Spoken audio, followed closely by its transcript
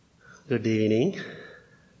Good evening.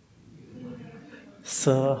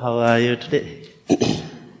 So, how are you today?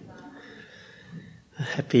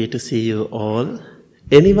 Happy to see you all.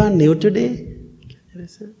 Anyone new today?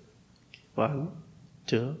 One,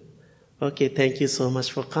 two. Okay, thank you so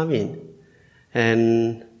much for coming.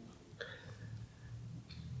 And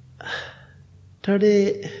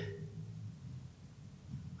today,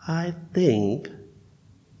 I think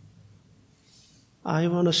I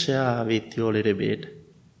want to share with you a little bit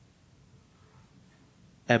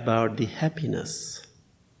about the happiness,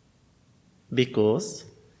 because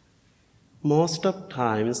most of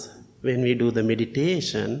times when we do the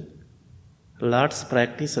meditation, lots of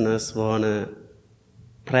practitioners they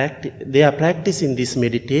are practicing this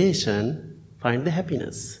meditation, find the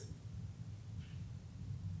happiness.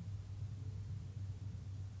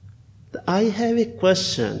 I have a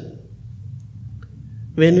question.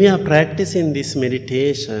 When we are practicing this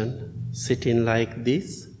meditation, sitting like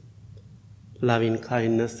this, loving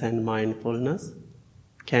kindness and mindfulness,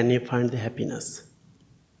 can you find the happiness?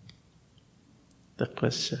 The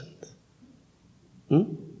question.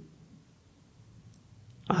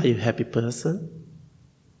 Are you a happy person?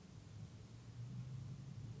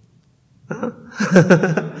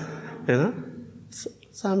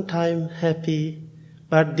 Sometimes happy,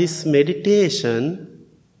 but this meditation,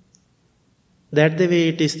 that the way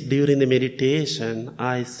it is during the meditation,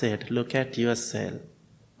 I said, look at yourself.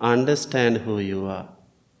 Understand who you are.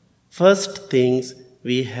 First things,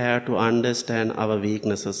 we have to understand our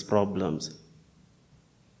weaknesses, problems.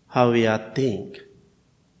 How we are think.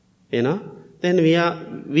 Then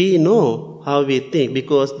we know how we think,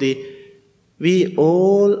 because we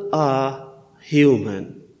all are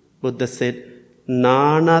human. Buddha said,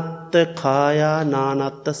 Nanatta kaya,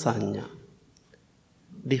 nanatta sanya.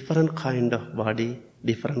 Different kind of body,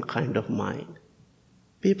 different kind of mind.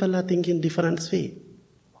 People are thinking different way.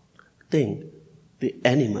 Think the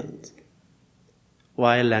animals,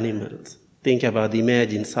 wild animals. Think about,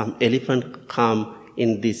 imagine some elephant come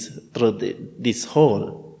in through this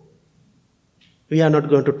hole. We are not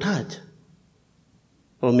going to touch.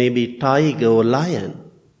 Or maybe tiger or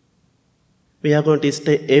lion. We are going to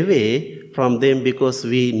stay away from them because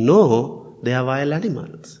we know they are wild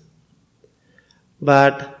animals.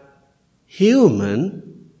 But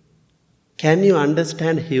human, can you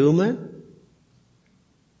understand human?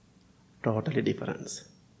 Totally different.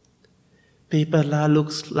 People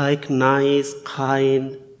looks like nice,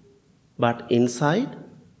 kind, but inside,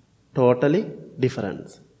 totally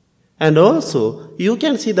different. And also, you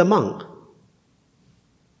can see the monk.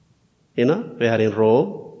 Wearing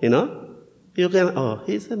robe, you can,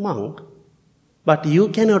 he's a monk. But you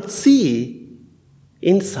cannot see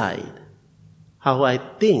inside how I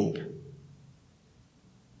think.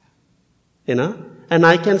 And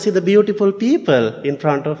I can see the beautiful people in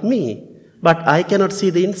front of me, but I cannot see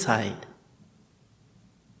the inside.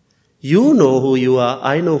 You know who you are,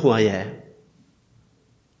 I know who I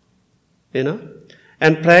am.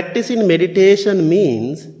 And practicing meditation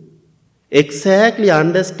means exactly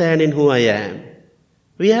understanding who I am.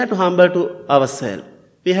 We have to humble to ourselves.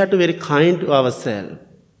 We have to be very kind to ourselves.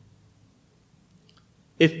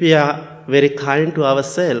 If we are very kind to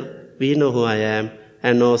ourselves, we know who I am,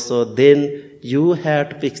 and also then you have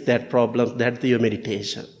to fix that problem. That's your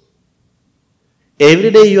meditation.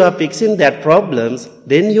 Every day you are fixing that problems,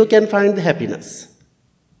 then you can find the happiness.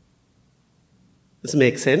 This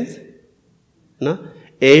makes sense? No?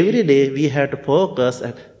 Every day we have to focus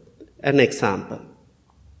at an example.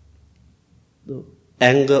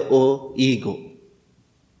 Anger or ego.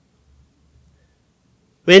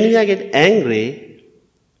 When we are getting angry,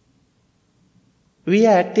 we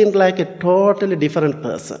are acting like a totally different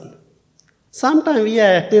person. Sometimes we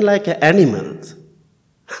are acting like animals.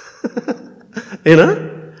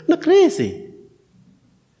 Not crazy.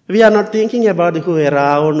 We are not thinking about who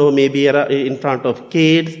around or maybe in front of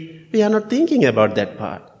kids. We are not thinking about that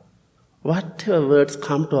part. Whatever words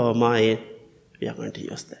come to our mind, we are going to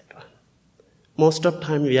use that one. Most of the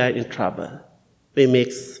time we are in trouble. We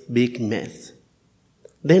make big mess.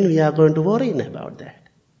 Then we are going to worry about that.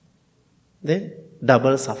 Then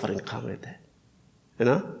double suffering come with that.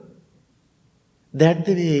 That's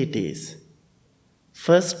the way it is.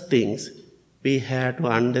 First things, we have to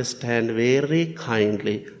understand very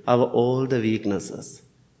kindly our all the weaknesses.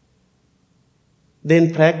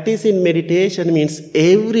 Then practice in meditation means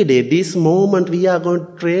every day, this moment we are going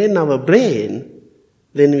to train our brain.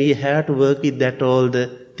 Then we have to work with that all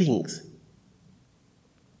the things.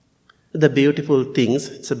 The beautiful things,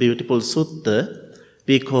 it's a beautiful sutta,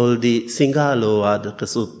 we call the Singalovadaka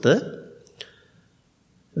Sutta.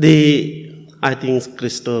 I think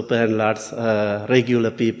Christopher and lots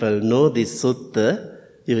regular people know this sutta.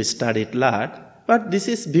 You studied a lot. But this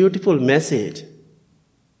is beautiful message.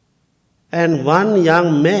 And one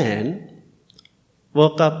young man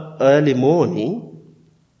woke up early morning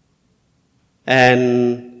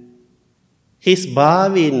and he's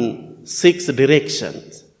bowing 6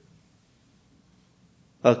 directions.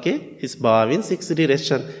 Okay? He's bowing 6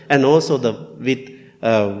 directions. And also with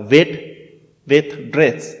wet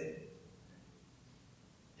dress.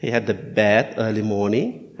 He had the bath early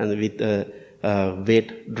morning and with a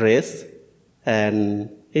wet dress, and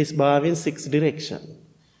he's bowing 6 directions.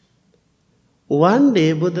 One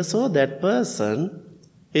day Buddha saw that person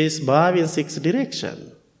is bowing 6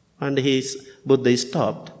 directions, and Buddha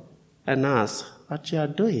stopped and asked, "What you are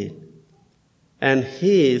doing?" And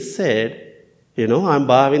he said, "I'm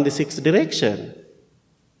bowing the 6 direction."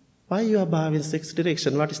 "Why you are bowing 6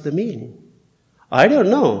 direction? What is the meaning?" "I don't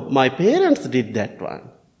know. My parents did that one.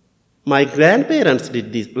 My grandparents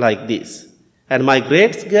did this like this. And my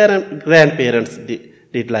great-grandparents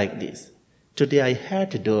did like this. Today I had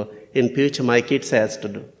to do. In future my kids has to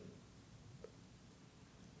do."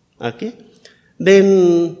 Okay?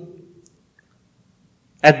 Then,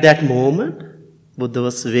 at that moment, Buddha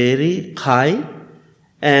was very kind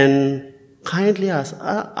and kindly asked,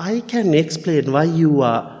 "I can explain why you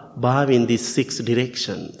are bowing these 6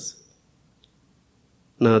 directions."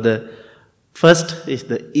 Now the first is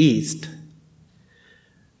the east.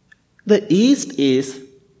 The east is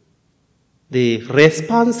the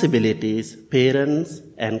responsibilities, parents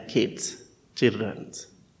and kids, children.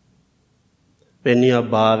 When you are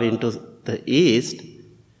bowing to the east,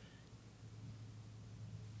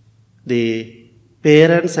 the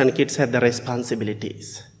parents and kids have the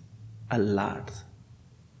responsibilities a lot.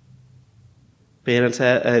 Parents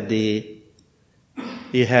have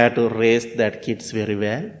you have to raise that kids very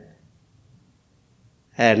well,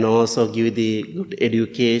 and also give the good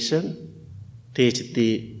education, teach the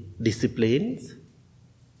disciplines,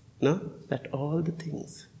 that all the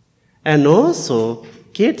things. And also,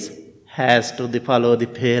 kids has to follow the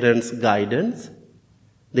parents' guidance.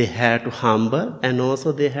 They have to humble, and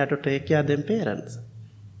also they have to take care of their parents.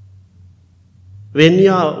 When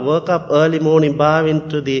you wake up early morning, bowing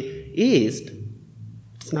to the east,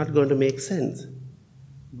 it's not going to make sense.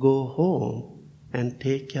 Go home and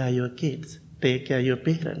take care of your kids. Take care of your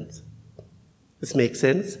parents. This makes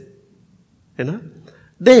sense?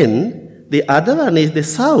 Then, the other one is the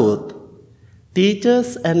south.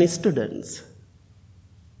 Teachers and students.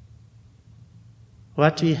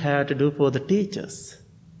 What we have to do for the teachers?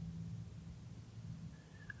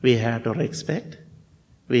 We have to respect.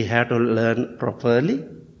 We have to learn properly,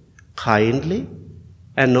 kindly,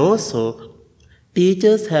 and also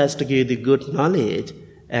teachers has to give the good knowledge,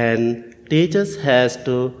 and teachers has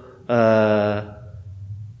to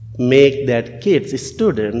make that kids,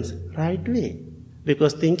 students, right way.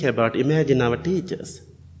 Because think about, imagine our teachers.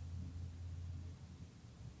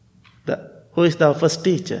 Who is our first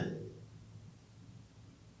teacher?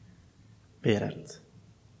 Parents.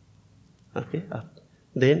 Okay?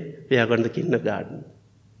 Then we are going to kindergarten.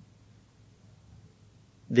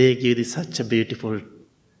 They give you such a beautiful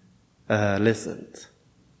lessons.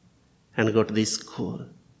 And go to the school.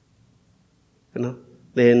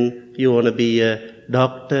 Then you want to be a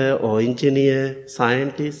doctor or engineer,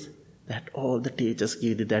 scientist. That all the teachers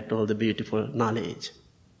give you that all the beautiful knowledge.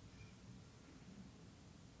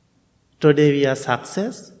 Today we are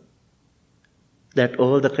success. That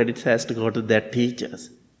all the credits has to go to that teachers.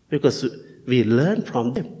 Because we learn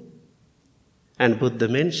from them. And Buddha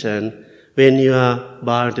mentioned, when you are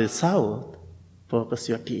bound to the south, focus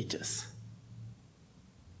your teachers.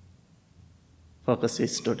 Focus your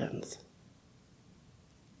students.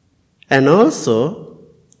 And also,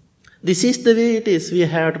 this is the way it is. We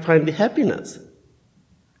have to find the happiness.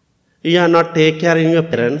 You are not taking care of your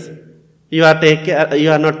parents. You are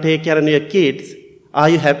not taking care of your kids. Are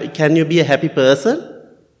you happy? Can you be a happy person?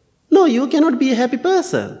 No, you cannot be a happy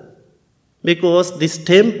person. Because this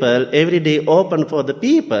temple every day open for the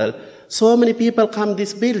people. So many people come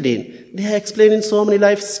this building. They are explaining so many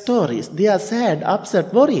life stories. They are sad,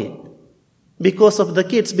 upset, worried. Because of the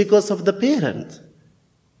kids, because of the parents.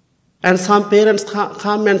 And some parents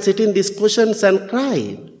come and sit in these cushions and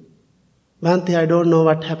cry. Bhante, I don't know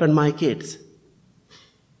what happened to my kids.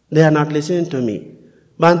 They are not listening to me.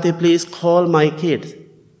 Bhante, please call my kids.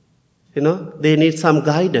 They need some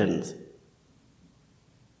guidance.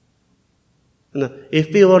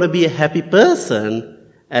 If you want to be a happy person,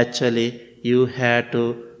 actually, you have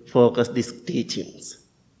to focus these teachings.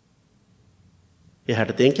 You have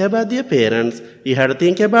to think about your parents. You have to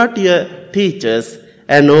think about your teachers.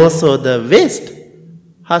 and also the West,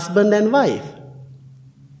 husband and wife.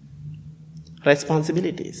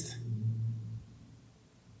 Responsibilities.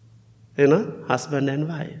 Husband and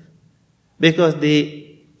wife. Because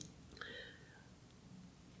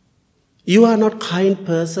you are not kind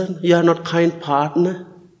person, you are not kind partner.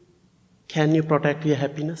 Can you protect your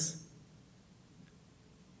happiness?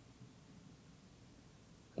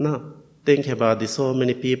 No. Think about this. So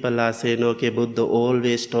many people are saying, okay, Buddha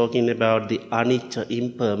always talking about the anicca,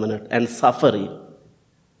 impermanent, and suffering.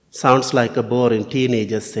 Sounds like a boring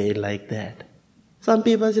teenager saying like that. Some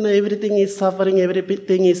people, everything is suffering,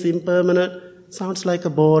 everything is impermanent. Sounds like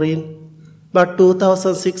a boring. But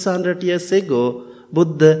 2,600 years ago,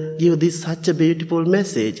 Buddha gave this such a beautiful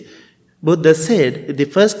message. Buddha said, the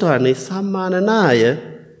first one is Sammananaya.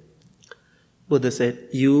 Buddha said,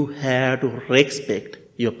 you have to respect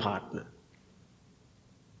your partner.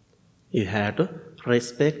 You have to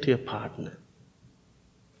respect your partner.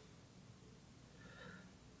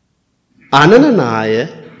 Anananaya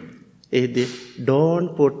is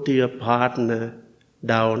don't put your partner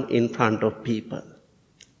down in front of people,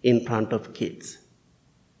 in front of kids.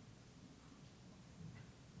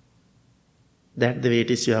 That's the way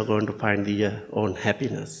it is you are going to find your own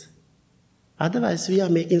happiness. Otherwise, we are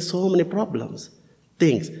making so many problems.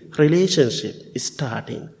 Things, relationship is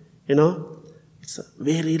starting, It's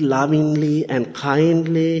very lovingly and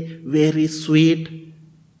kindly, very sweet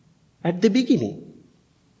at the beginning.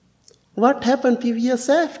 What happened few years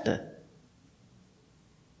after?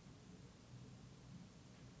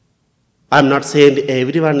 I'm not saying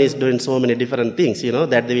everyone is doing so many different things,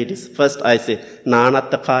 that the way it is. First I say,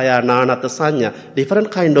 Nanatta Kaya, Nanatta Sanya,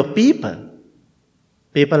 different kind of people.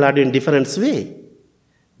 People are doing different way.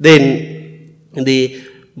 Then the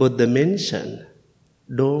Buddha mentioned,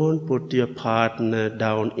 don't put your partner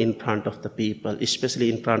down in front of the people, especially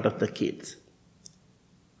in front of the kids.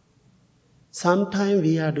 Sometimes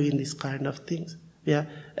we are doing this kind of things.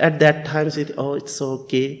 At that time, say, oh, it's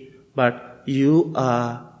okay, but you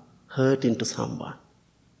are hurting to someone,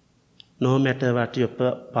 no matter what your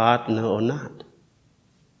partner or not.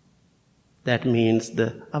 That means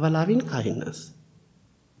our loving kindness.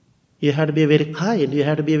 You have to be very kind, you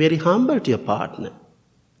have to be very humble to your partner.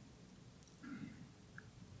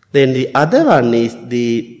 Then the other one is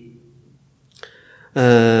the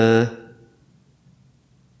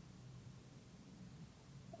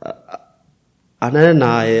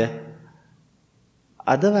Ananaya.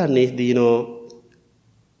 Other one is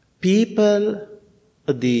people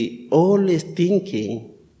always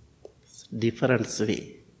thinking different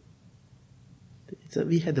way. So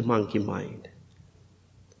we have the monkey mind.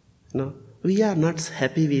 We are not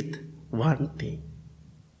happy with one thing.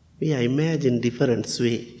 We are imagining different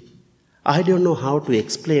way. I don't know how to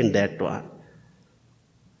explain that one.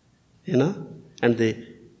 And the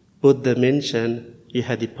Buddha mentioned, you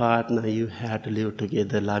have the partner, you have to live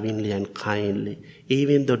together lovingly and kindly.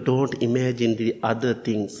 Even though don't imagine the other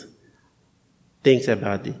things. Things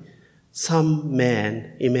about some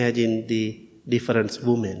man imagine the different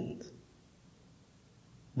women,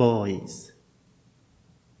 boys.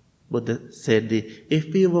 Buddha said,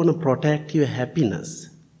 if you want to protect your happiness,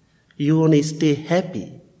 you want to stay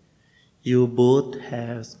happy, you both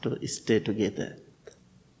have to stay together.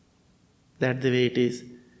 That's the way it is.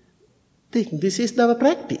 This is our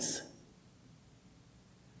practice.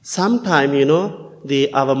 Sometimes,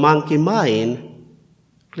 our monkey mind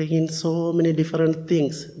clinging so many different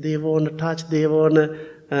things. They want to touch, they want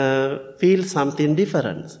to feel something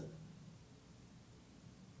different.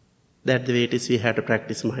 That's the way it is we have to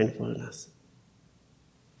practice mindfulness.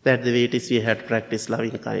 That's the way it is we have to practice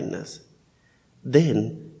loving kindness.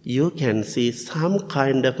 Then you can see some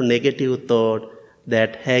kind of negative thought,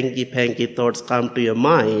 that hanky-panky thoughts come to your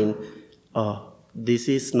mind. Oh, this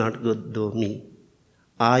is not good to me.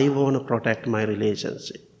 I want to protect my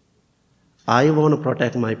relationship. I want to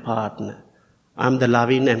protect my partner. I'm the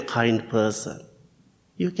loving and kind person.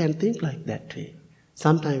 You can think like that way.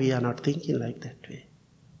 Sometimes we are not thinking like that way.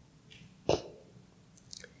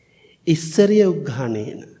 Issariya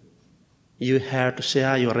Ugganena. You have to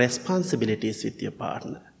share your responsibilities with your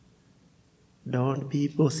partner. Don't be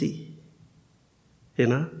bossy.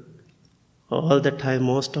 All the time,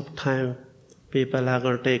 most of the time, people are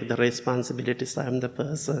going to take the responsibilities. I'm the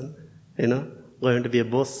person, going to be a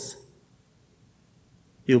boss.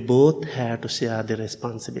 You both have to share the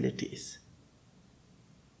responsibilities.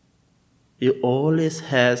 You always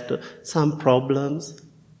have some problems,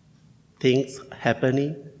 things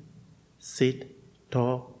happening, sit,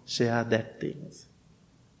 talk, share that things.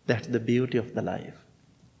 That's the beauty of the life.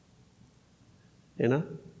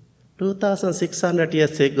 2,600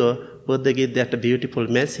 years ago, Buddha gave that beautiful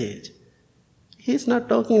message. He's not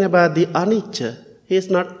talking about the anicca. He's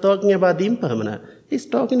not talking about the impermanent. He's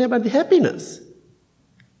talking about the happiness.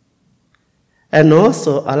 And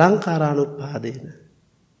also, alankaranupadena.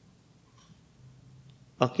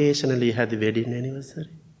 Occasionally you have the wedding anniversary,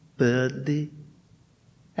 birthday.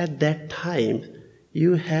 At that time,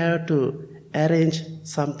 you have to arrange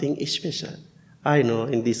something special. I know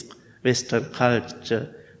in this Western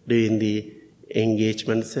culture, during the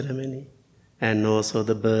engagement ceremony and also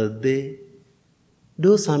the birthday,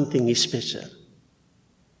 do something special.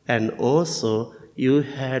 And also, you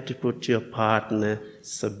have to put your partner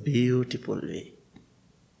so beautiful way.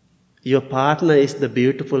 Your partner is the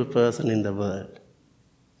beautiful person in the world.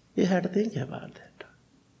 You have to think about that.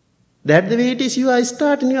 That's the way it is you are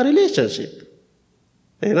starting your relationship.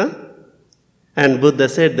 You know? And Buddha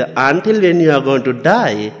said that until when you are going to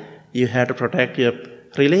die, you have to protect your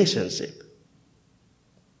relationship.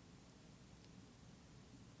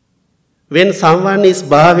 When someone is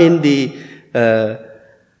bowing the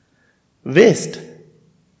waist,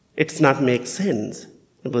 it's not make sense.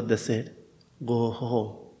 The Buddha said, go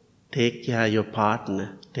home, take care of your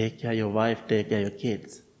partner, take care of your wife, take care of your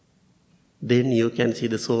kids. Then you can see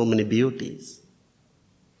the so many beauties.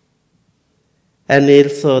 And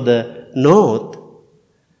also the north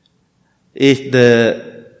is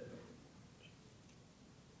the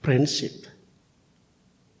friendship.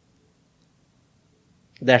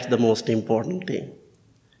 That's the most important thing.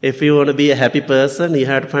 If you want to be a happy person, you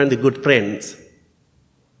have to find the good friends.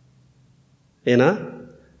 You know?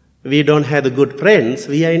 We don't have the good friends,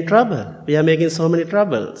 we are in trouble. We are making so many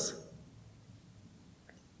troubles.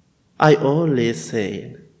 I always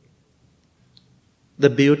say, the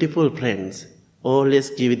beautiful friends always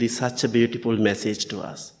give such a beautiful message to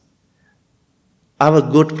us. Our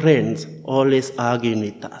good friends always arguing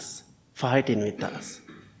with us, fighting with us,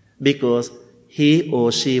 because he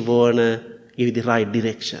or she wanna give the right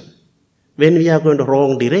direction. When we are going the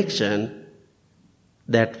wrong direction,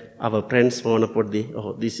 that our friends wanna put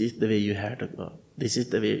this is the way you have to go. This is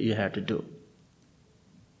the way you have to do.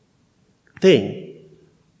 Think,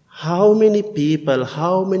 how many people,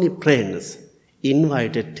 how many friends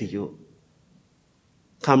invited to you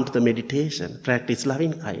come to the meditation, practice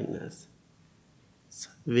loving kindness? It's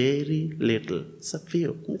very little, it's a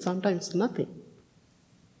few, sometimes nothing.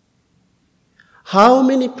 How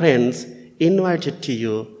many friends invited to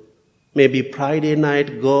you, maybe Friday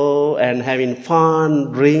night go and having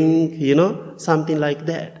fun, drink, something like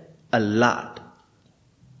that? A lot.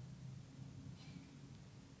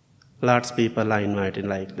 Lots of people are invited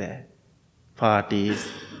like that. Parties,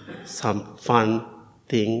 some fun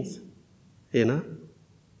things, That's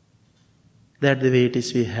the way it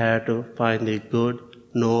is we have to find the good,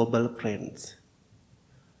 noble friends.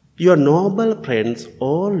 Your noble friends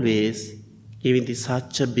always giving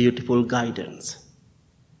such a beautiful guidance.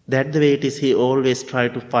 That's the way it is he always try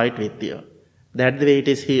to fight with you. That's the way it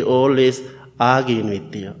is he always arguing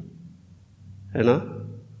with you.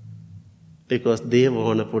 Because they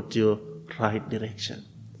want to put you right direction.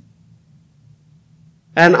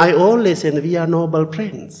 And I always say we are noble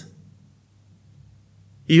friends.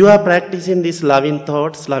 You are practicing these loving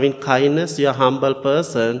thoughts, loving kindness, you are a humble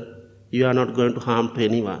person, you are not going to harm to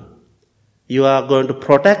anyone. You are going to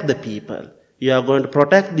protect the people. You are going to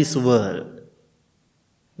protect this world.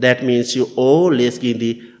 That means you always give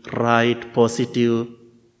the right, positive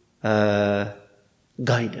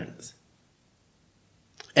guidance,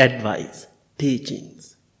 advice,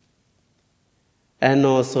 teachings. And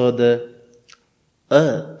also the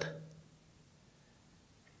earth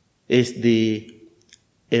is the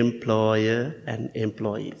employer and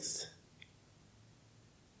employees.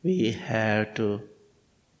 We have to,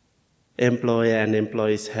 employer and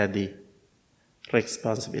employees have the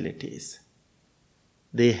responsibilities.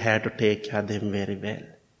 They have to take care of them very well.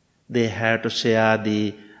 They have to share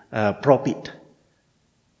the profit.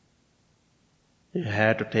 You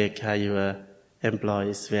have to take care of your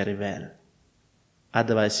employees very well.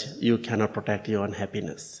 Otherwise, you cannot protect your own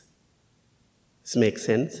happiness. This makes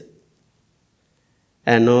sense?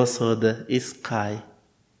 And also the sky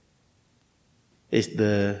is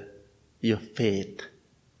your faith,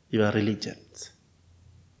 your religions.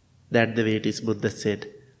 That's the way it is Buddha said,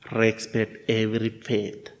 respect every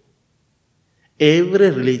faith. Every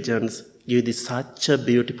religion gives such a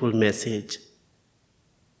beautiful message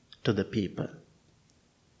to the people.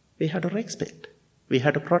 We have to respect. We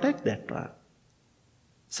have to protect that one.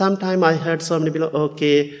 Sometimes I heard so many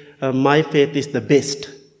people, my faith is the best.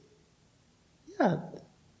 Yeah,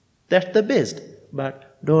 that's the best.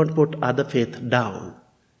 But don't put other faith down.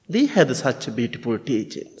 They have such beautiful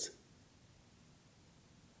teachings.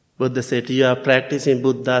 Buddha said, you are practicing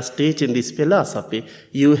Buddha's teaching, this philosophy,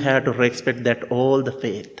 you have to respect that all the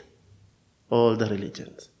faith, all the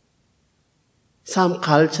religions. Some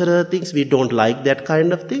cultural things, we don't like that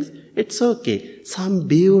kind of things, it's okay. Some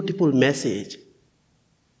beautiful message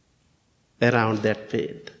around that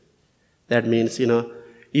faith. That means,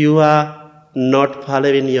 you are not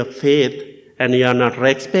following your faith and you are not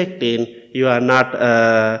respecting, you are not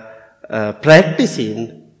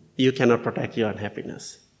practicing, you cannot protect your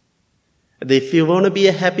unhappiness. If you want to be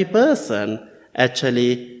a happy person,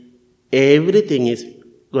 actually everything is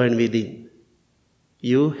going within.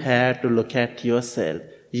 You have to look at yourself.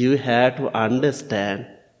 You have to understand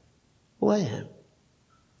who I am.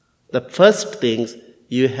 The first things,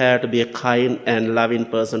 you have to be a kind and loving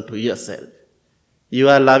person to yourself. You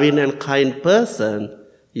are a loving and kind person,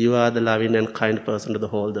 you are the loving and kind person to the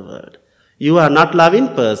whole world. You are not loving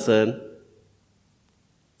person,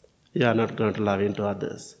 you are not going to love into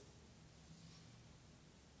others.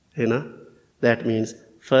 That means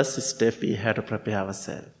first step we have to prepare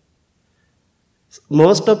ourselves.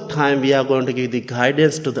 Most of the time we are going to give the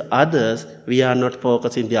guidance to the others, we are not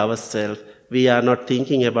focusing on ourselves, we are not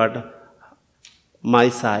thinking about my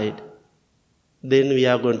side. Then we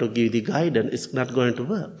are going to give the guidance, it's not going to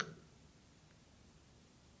work.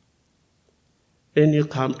 When you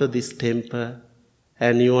come to this temple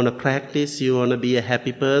and you want to practice, you want to be a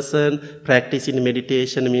happy person, practicing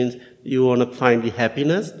meditation means you want to find the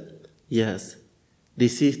happiness. Yes,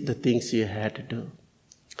 this is the things you have to do.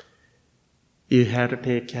 You have to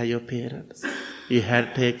take care of your parents. You have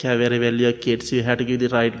to take care very well of your kids. You have to give the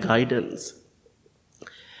right guidance.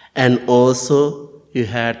 And also, you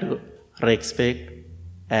have to respect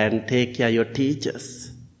and take care of your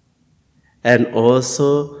teachers. And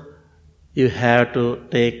also, you have to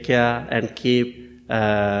take care and keep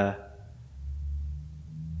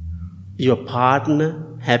your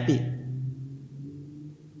partner happy.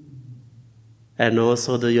 And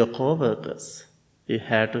also your co-workers. You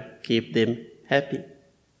have to keep them happy.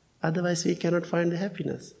 Otherwise, we cannot find the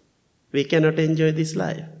happiness. We cannot enjoy this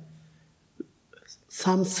life.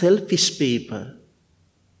 Some selfish people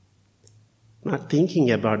not thinking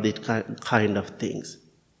about this kind of things.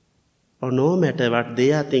 Or no matter what,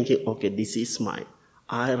 they are thinking, okay, this is mine.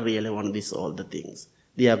 I really want this, all the things.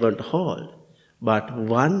 They are going to hold. But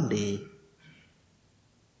one day,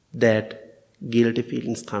 that guilty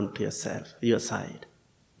feelings come to your side.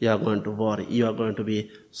 You are going to worry. You are going to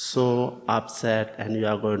be so upset and you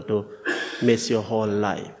are going to miss your whole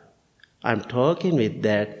life. I'm talking with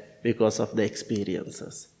that because of the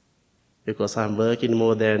experiences. Because I'm working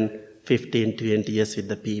more than 15, 20 years with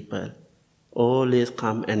the people. Always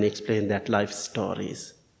come and explain that life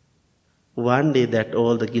stories. One day that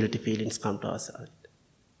all the guilty feelings come to our side.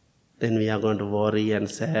 Then we are going to worry and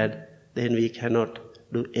sad. Then we cannot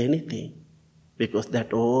do anything. Because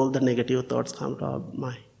that all the negative thoughts come to our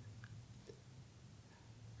mind.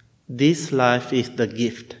 This life is the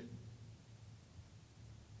gift.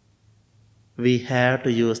 We have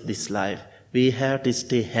to use this life. We have to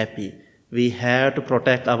stay happy. We have to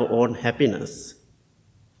protect our own happiness.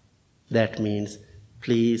 That means,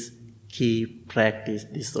 please practice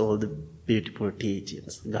this all the beautiful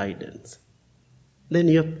teachings, guidance. Then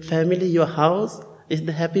your family, your house is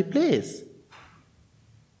the happy place.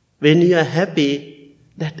 When you are happy,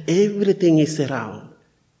 that everything is around.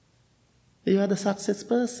 You are the success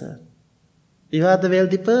person. You are the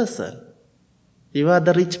wealthy person. You are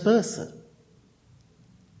the rich person.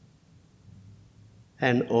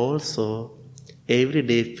 And also, every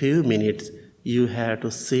day, few minutes, you have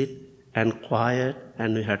to sit and quiet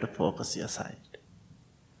and you have to focus your side.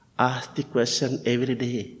 Ask the question every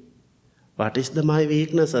day. What is my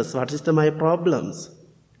weaknesses? What is my problems?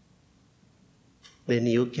 Then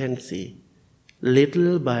you can see,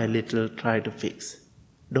 little by little try to fix.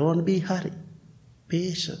 Don't be hurry.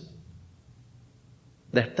 Patient.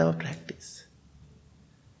 That's our practice.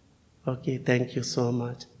 Okay, thank you so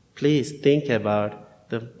much. Please think about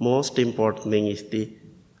the most important thing is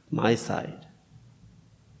my side.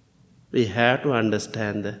 We have to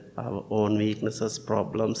understand our own weaknesses,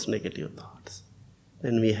 problems, negative thoughts.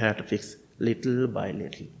 Then we have to fix little by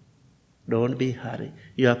little. Don't be hurry.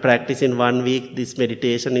 You are practicing 1 week this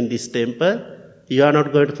meditation in this temple. You are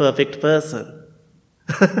not going to be a perfect person.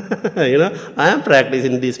 I am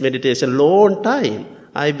practicing this meditation long time.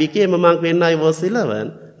 I became a monk when I was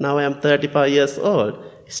 11. Now I am 35 years old.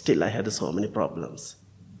 Still I had so many problems.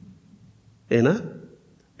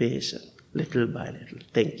 Patient, little by little.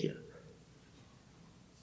 Thank you.